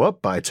energy go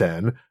up by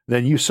 10,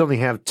 then you suddenly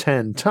have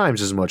 10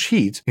 times as much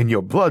heat in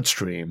your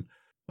bloodstream.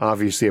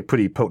 Obviously a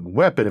pretty potent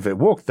weapon if it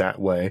worked that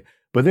way,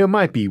 but there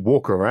might be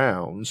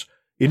workarounds.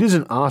 It is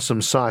an awesome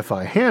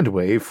sci-fi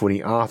handwave for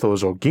any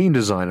authors or game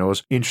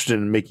designers interested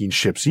in making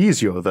ships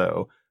easier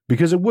though,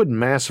 because it would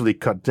massively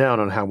cut down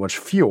on how much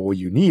fuel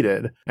you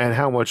needed, and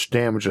how much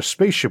damage a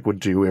spaceship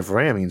would do if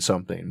ramming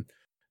something,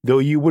 though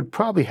you would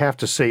probably have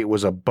to say it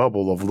was a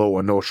bubble of low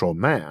inertial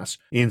mass,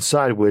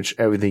 inside which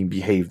everything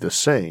behaved the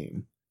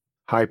same.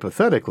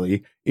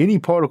 Hypothetically, any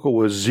particle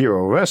with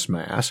zero rest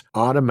mass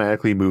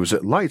automatically moves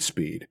at light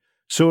speed,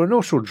 so an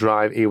inertial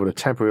drive able to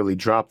temporarily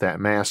drop that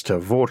mass to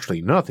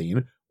virtually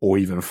nothing, or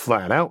even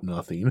flat out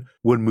nothing,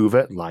 would move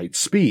at light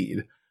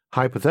speed.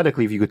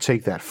 Hypothetically, if you could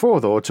take that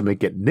further to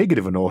make it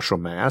negative inertial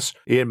mass,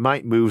 it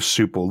might move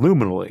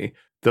superluminally,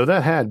 though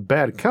that had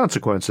bad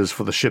consequences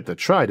for the ship that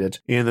tried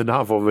it in the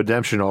novel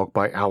Redemption arc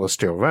by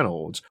Alastair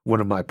Reynolds,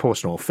 one of my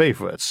personal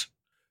favorites.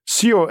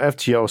 See our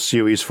FTL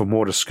series for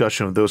more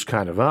discussion of those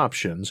kind of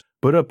options,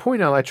 but a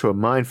point I like to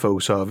remind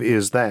folks of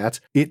is that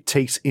it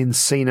takes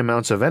insane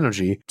amounts of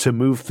energy to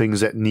move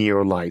things at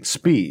near light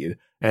speed,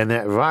 and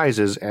that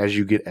rises as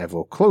you get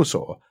ever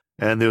closer,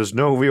 and there's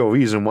no real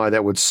reason why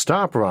that would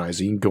stop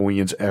rising going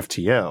into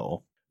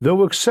FTL,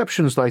 though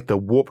exceptions like the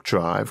warp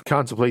drive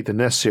contemplate the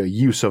necessary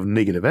use of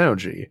negative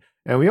energy,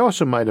 and we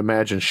also might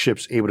imagine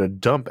ships able to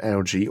dump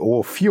energy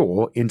or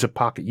fuel into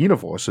pocket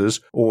universes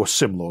or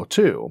similar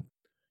too.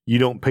 You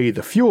don't pay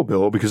the fuel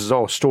bill because it's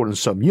all stored in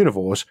some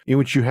universe in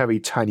which you have a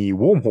tiny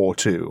wormhole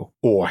to,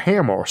 or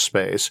hammer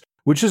space,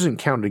 which isn't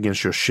counted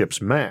against your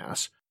ship's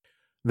mass.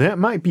 That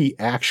might be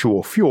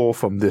actual fuel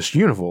from this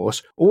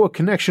universe, or a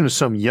connection to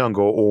some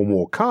younger or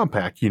more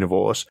compact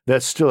universe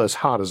that's still as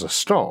hot as a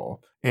star,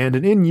 and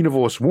an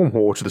in-universe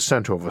wormhole to the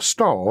center of a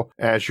star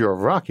as your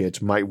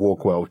rocket might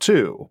work well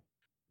too.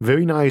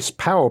 Very nice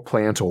power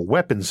plant or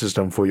weapon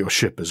system for your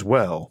ship as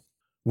well.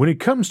 When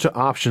it comes to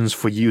options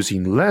for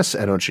using less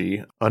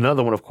energy,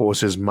 another one of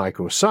course is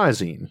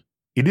microsizing.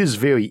 It is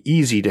very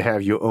easy to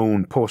have your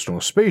own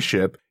personal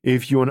spaceship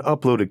if you're an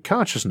uploaded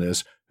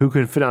consciousness who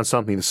can fit on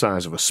something the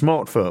size of a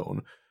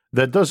smartphone.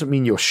 That doesn't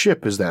mean your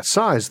ship is that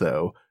size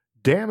though.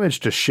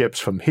 Damage to ships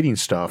from hitting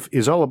stuff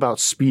is all about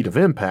speed of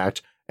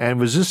impact, and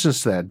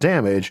resistance to that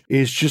damage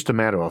is just a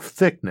matter of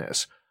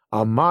thickness.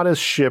 A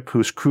modest ship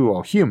whose crew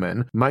are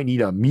human might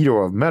need a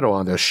meter of metal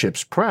on their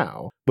ship's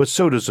prow, but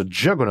so does a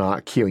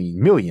juggernaut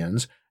carrying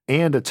millions,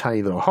 and a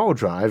tiny little hard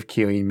drive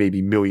carrying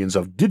maybe millions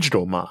of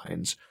digital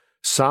minds.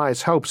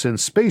 Size helps in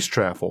space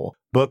travel,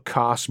 but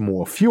costs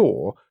more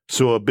fuel,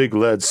 so a big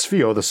lead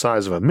sphere the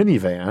size of a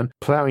minivan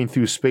plowing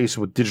through space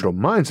with digital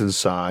mines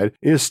inside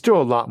is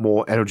still a lot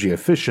more energy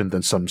efficient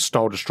than some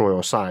Star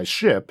Destroyer-sized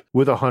ship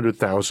with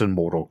 100,000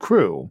 mortal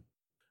crew.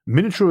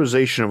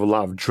 Miniaturization of a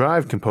lot of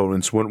drive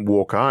components wouldn't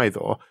work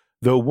either,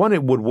 though one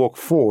it would work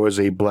for is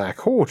a black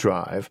hole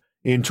drive,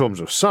 in terms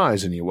of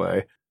size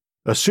anyway.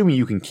 Assuming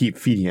you can keep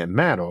feeding it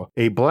matter,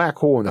 a black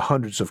hole in the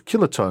hundreds of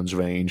kilotons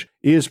range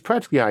is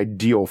practically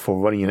ideal for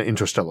running an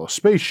interstellar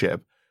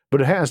spaceship,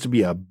 but it has to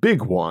be a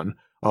big one.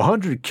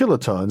 100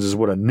 kilotons is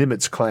what a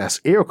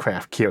Nimitz-class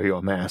aircraft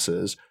carrier mass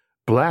is.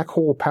 Black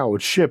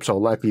hole-powered ships are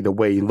likely to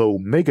weigh low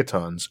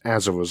megatons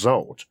as a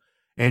result.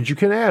 And you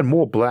can add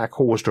more black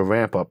holes to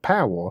ramp up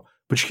power,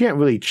 but you can't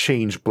really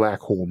change black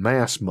hole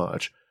mass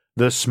much.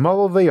 The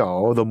smaller they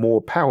are, the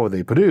more power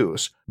they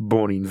produce,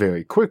 burning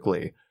very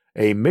quickly.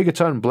 A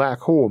megaton black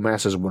hole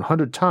masses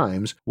 100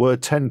 times what a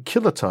 10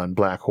 kiloton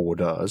black hole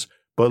does,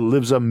 but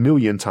lives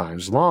 1,000,000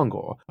 times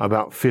longer,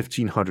 about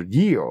 1,500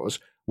 years,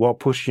 while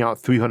pushing out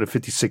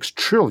 356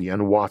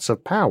 trillion watts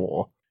of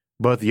power.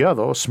 But the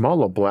other,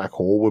 smaller black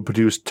hole would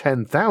produce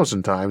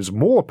 10,000 times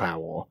more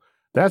power.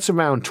 That's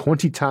around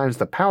 20 times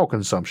the power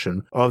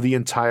consumption of the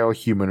entire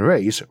human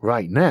race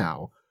right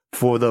now,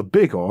 for the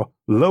bigger,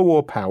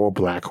 lower power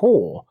black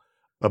hole.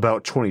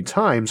 About 20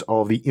 times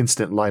all the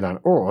instant light on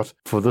Earth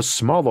for the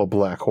smaller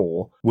black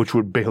hole, which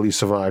would barely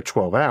survive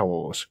 12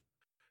 hours.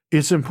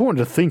 It's important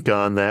to think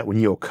on that when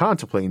you're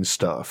contemplating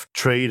stuff,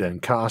 trade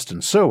and cost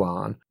and so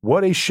on.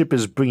 What a ship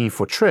is bringing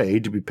for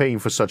trade to be paying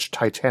for such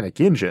titanic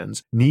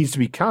engines needs to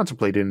be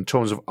contemplated in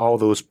terms of all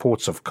those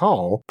ports of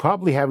call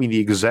probably having the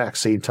exact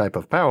same type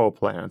of power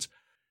plant.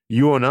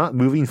 You are not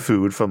moving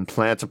food from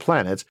planet to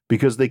planet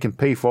because they can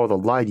pay for all the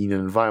lighting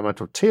and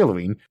environmental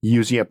tailoring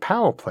using a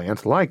power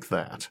plant like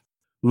that.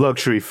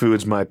 Luxury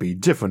foods might be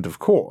different, of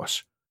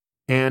course.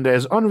 And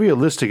as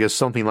unrealistic as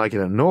something like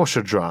an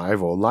inertia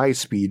drive or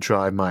light-speed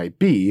drive might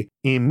be,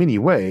 in many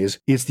ways,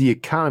 it's the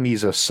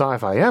economies of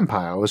sci-fi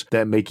empires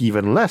that make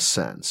even less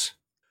sense.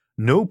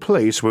 No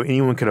place where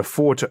anyone can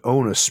afford to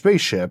own a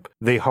spaceship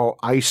they haul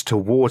ice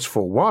towards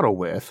for water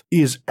with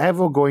is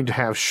ever going to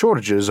have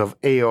shortages of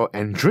air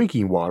and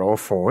drinking water,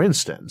 for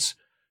instance.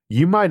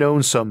 You might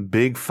own some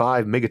big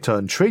 5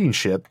 megaton trading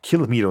ship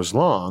kilometers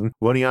long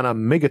running on a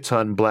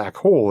megaton black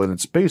hole in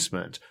its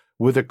basement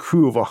with a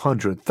crew of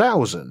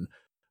 100,000,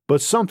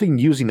 but something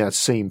using that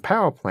same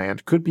power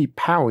plant could be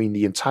powering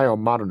the entire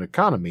modern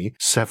economy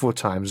several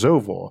times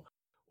over,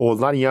 or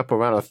lighting up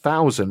around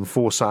 1,000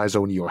 full-size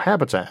O'Neill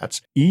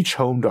habitats, each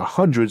home to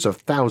hundreds of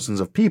thousands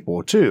of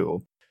people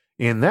too.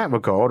 In that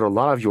regard, a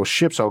lot of your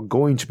ships are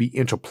going to be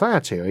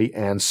interplanetary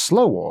and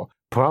slower,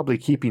 probably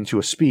keeping to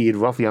a speed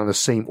roughly on the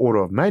same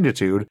order of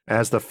magnitude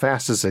as the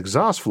fastest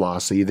exhaust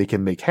velocity they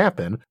can make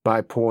happen by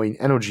pouring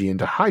energy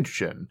into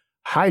hydrogen.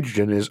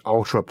 Hydrogen is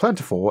ultra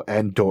plentiful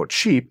and dirt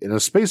cheap in a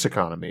space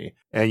economy,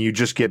 and you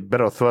just get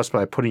better thrust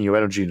by putting your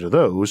energy into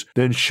those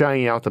than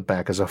shining out the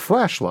back as a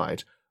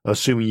flashlight,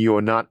 assuming you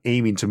are not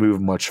aiming to move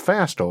much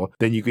faster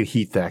than you can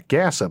heat that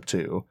gas up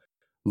to.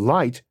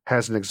 Light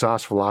has an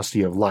exhaust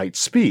velocity of light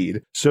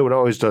speed, so it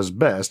always does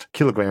best,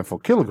 kilogram for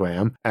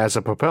kilogram, as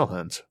a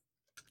propellant.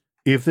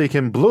 If they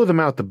can blow them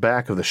out the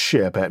back of the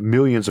ship at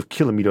millions of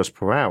kilometers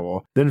per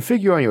hour, then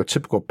figure on your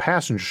typical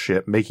passenger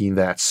ship making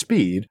that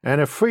speed,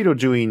 and a freighter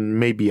doing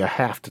maybe a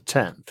half to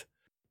tenth.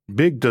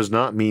 Big does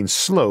not mean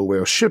slow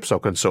where ships are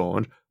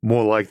concerned,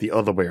 more like the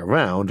other way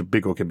around,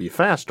 bigger can be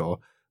faster,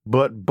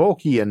 but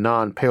bulky and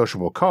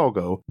non-perishable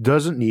cargo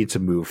doesn't need to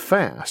move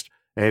fast,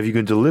 and if you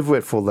can deliver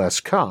it for less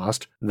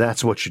cost,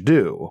 that's what you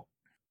do.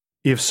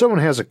 If someone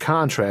has a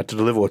contract to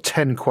deliver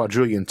 10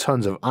 quadrillion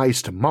tons of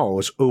ice to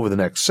Mars over the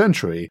next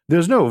century,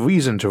 there's no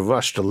reason to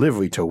rush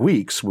delivery to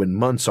weeks when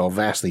months are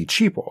vastly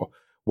cheaper,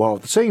 while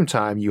at the same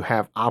time you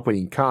have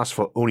operating costs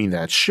for owning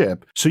that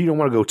ship, so you don't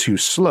want to go too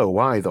slow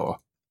either.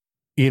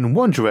 In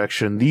one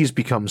direction, these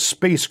become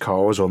space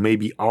cars or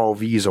maybe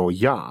RVs or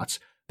yachts.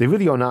 They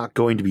really are not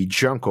going to be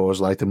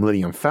junkers like the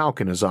Millennium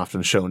Falcon is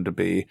often shown to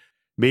be.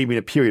 Maybe in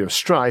a period of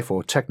strife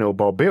or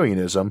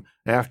techno-barbarianism,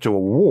 after a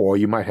war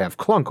you might have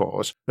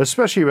clunkers,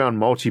 especially around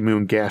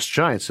multi-moon gas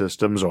giant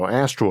systems or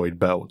asteroid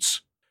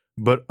belts.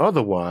 But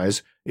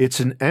otherwise, it's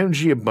an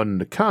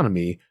energy-abundant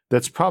economy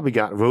that's probably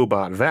got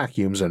robot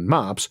vacuums and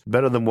mops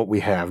better than what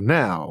we have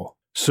now,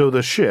 so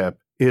the ship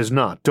is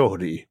not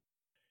dirty.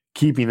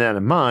 Keeping that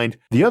in mind,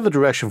 the other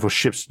direction for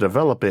ships to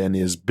develop in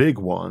is big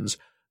ones.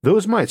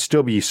 Those might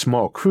still be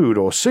small crewed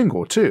or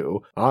single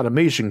too.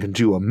 Automation can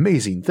do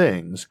amazing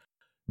things.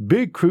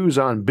 Big crews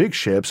on big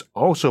ships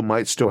also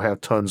might still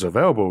have tons of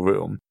elbow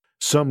room.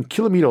 Some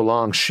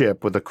kilometer-long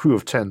ship with a crew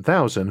of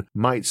 10,000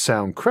 might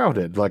sound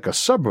crowded like a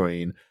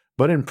submarine,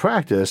 but in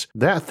practice,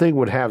 that thing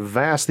would have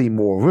vastly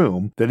more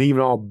room than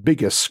even our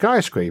biggest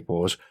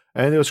skyscrapers,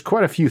 and there's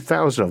quite a few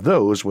thousand of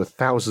those with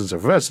thousands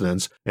of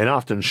residents and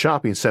often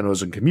shopping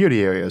centers and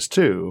community areas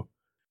too.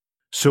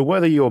 So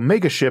whether your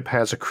megaship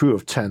has a crew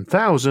of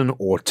 10,000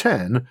 or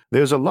 10,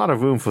 there's a lot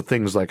of room for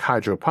things like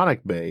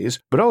hydroponic bays,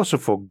 but also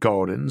for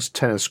gardens,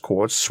 tennis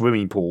courts,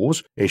 swimming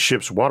pools, a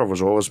ship's water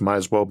reserves might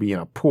as well be in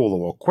a pool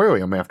or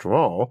aquarium after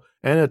all,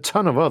 and a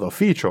ton of other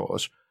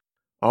features.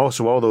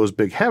 Also, all those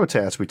big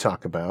habitats we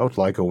talk about,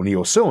 like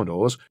O'Neill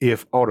cylinders,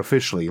 if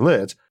artificially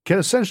lit, can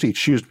essentially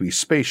choose to be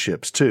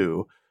spaceships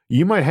too.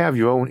 You might have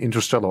your own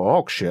interstellar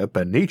ark ship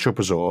and nature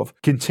preserve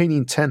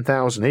containing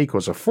 10,000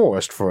 acres of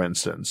forest, for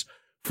instance.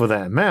 For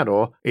that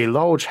matter, a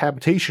large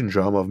habitation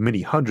drum of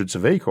many hundreds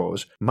of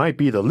acres might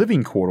be the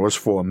living quarters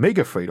for a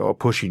megafreighter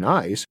pushing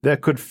ice that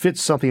could fit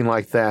something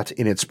like that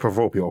in its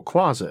proverbial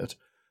closet.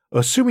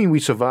 Assuming we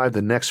survive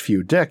the next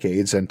few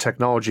decades and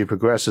technology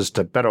progresses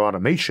to better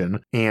automation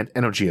and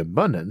energy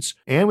abundance,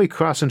 and we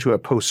cross into a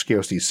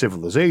post-scarcity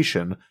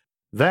civilization,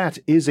 that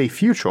is a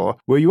future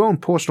where your own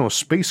personal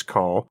space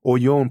car or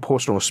your own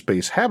personal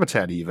space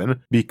habitat even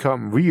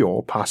become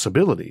real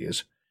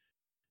possibilities.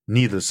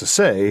 Needless to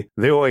say,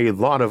 there are a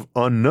lot of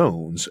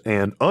unknowns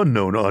and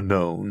unknown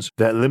unknowns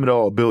that limit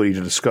our ability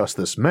to discuss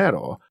this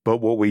matter,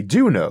 but what we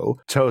do know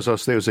tells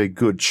us there's a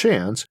good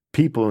chance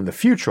people in the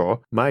future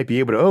might be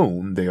able to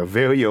own their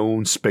very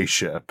own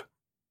spaceship.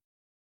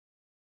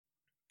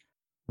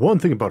 One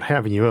thing about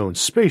having your own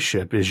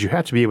spaceship is you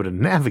have to be able to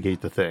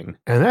navigate the thing,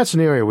 and that's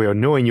an area where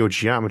knowing your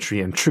geometry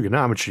and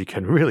trigonometry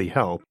can really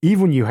help,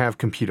 even when you have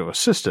computer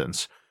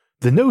assistance.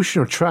 The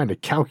notion of trying to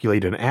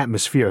calculate an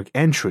atmospheric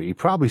entry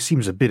probably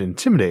seems a bit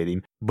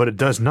intimidating, but it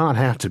does not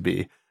have to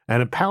be,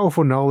 and a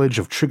powerful knowledge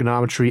of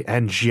trigonometry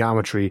and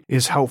geometry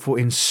is helpful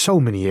in so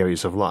many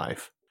areas of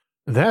life.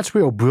 That's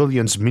where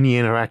Brilliant's mini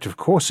interactive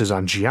courses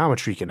on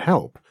geometry can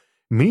help.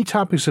 Many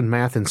topics in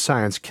math and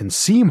science can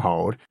seem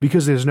hard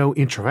because there's no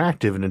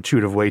interactive and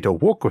intuitive way to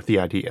work with the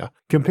idea,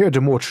 compared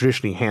to more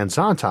traditionally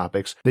hands-on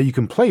topics that you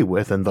can play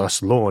with and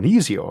thus learn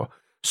easier.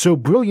 So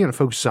Brilliant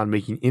focuses on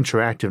making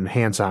interactive and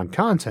hands-on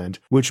content,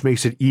 which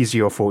makes it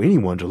easier for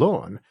anyone to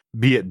learn,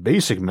 be it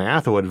basic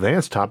math or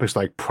advanced topics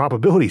like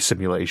probability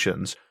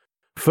simulations.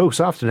 Folks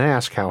often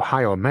ask how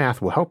higher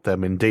math will help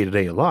them in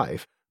day-to-day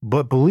life,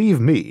 but believe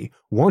me,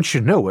 once you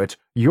know it,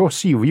 you'll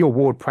see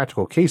real-world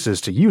practical cases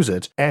to use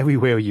it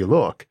everywhere you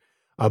look.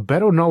 A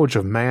better knowledge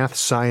of math,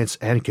 science,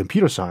 and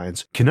computer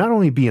science can not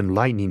only be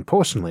enlightening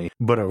personally,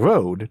 but a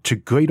road to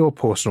greater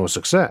personal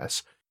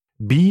success.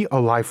 Be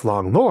a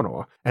lifelong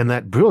learner, and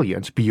let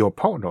Brilliant be your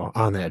partner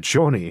on that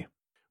journey.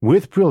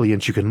 With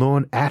Brilliant, you can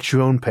learn at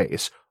your own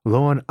pace,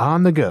 learn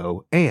on the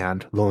go,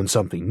 and learn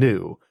something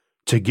new.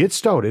 To get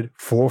started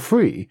for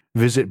free,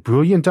 visit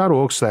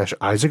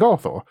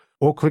brilliant.org/IsaacArthur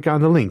or click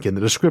on the link in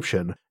the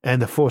description,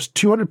 and the first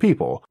 200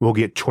 people will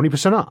get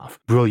 20% off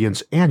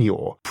Brilliant's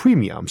annual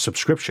premium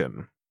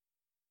subscription.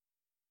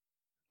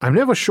 I'm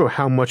never sure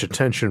how much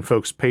attention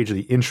folks pay to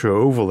the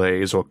intro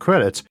overlays or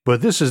credits,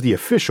 but this is the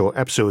official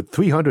episode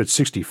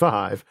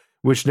 365,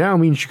 which now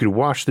means you could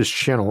watch this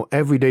channel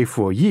every day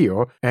for a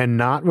year and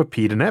not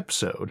repeat an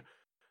episode.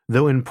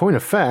 Though in point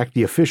of fact,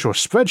 the official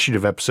spreadsheet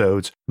of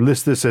episodes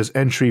lists this as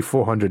entry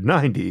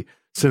 490,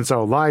 since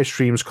our live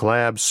streams,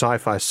 collabs,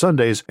 sci-fi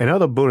Sundays, and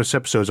other bonus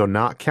episodes are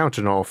not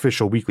counted in our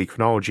official weekly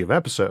chronology of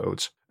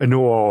episodes,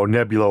 nor our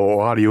Nebula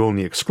or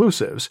audio-only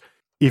exclusives.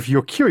 If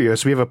you're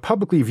curious, we have a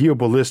publicly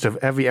viewable list of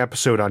every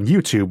episode on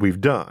YouTube we've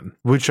done,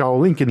 which I'll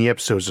link in the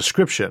episode's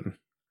description.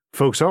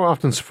 Folks are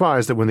often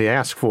surprised that when they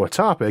ask for a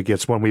topic,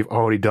 it's one we've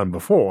already done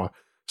before,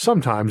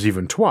 sometimes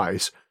even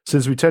twice,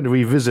 since we tend to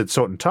revisit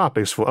certain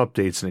topics for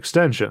updates and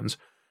extensions.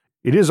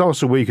 It is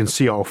also where you can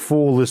see our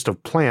full list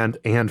of planned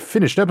and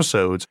finished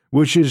episodes,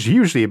 which is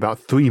usually about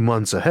 3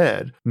 months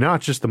ahead, not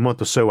just the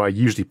month or so I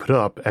usually put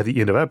up at the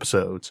end of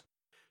episodes.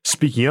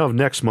 Speaking of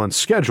next month's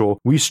schedule,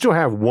 we still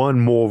have one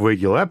more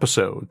regular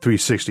episode,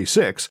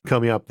 366,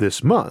 coming up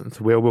this month,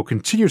 where we'll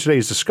continue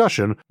today's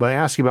discussion by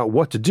asking about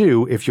what to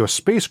do if your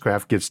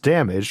spacecraft gets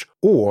damaged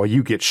or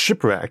you get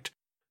shipwrecked.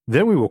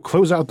 Then we will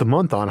close out the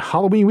month on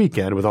Halloween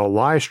weekend with our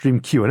live stream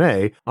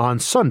Q&A on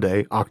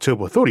Sunday,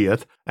 October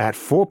 30th at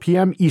 4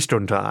 p.m.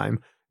 Eastern Time.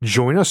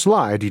 Join us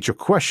live to get your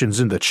questions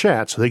in the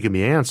chat so they can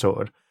be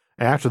answered.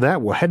 After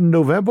that, we'll head in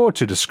November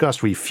to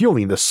discuss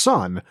refueling the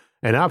sun,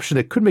 an option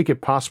that could make it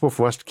possible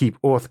for us to keep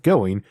Earth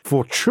going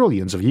for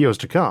trillions of years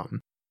to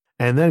come.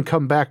 And then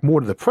come back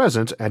more to the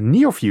present and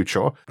near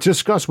future to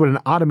discuss what an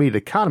automated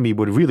economy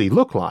would really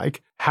look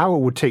like, how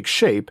it would take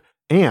shape,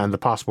 and the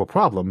possible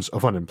problems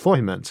of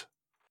unemployment.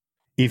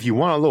 If you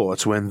want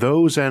alerts when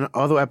those and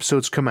other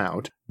episodes come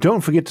out,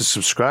 don't forget to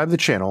subscribe to the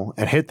channel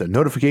and hit the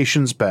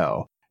notifications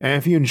bell. And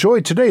if you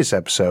enjoyed today's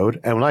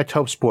episode and would like to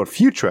help support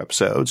future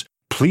episodes,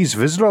 please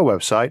visit our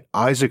website,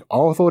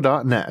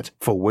 isaacarthur.net,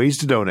 for ways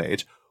to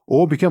donate,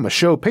 or become a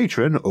show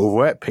patron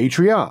over at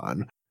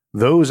Patreon.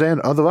 Those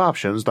and other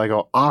options, like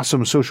our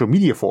awesome social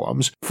media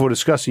forums for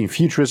discussing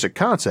futuristic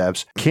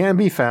concepts, can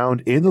be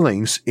found in the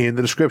links in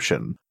the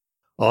description.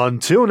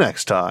 Until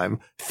next time,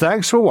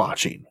 thanks for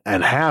watching,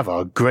 and have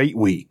a great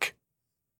week.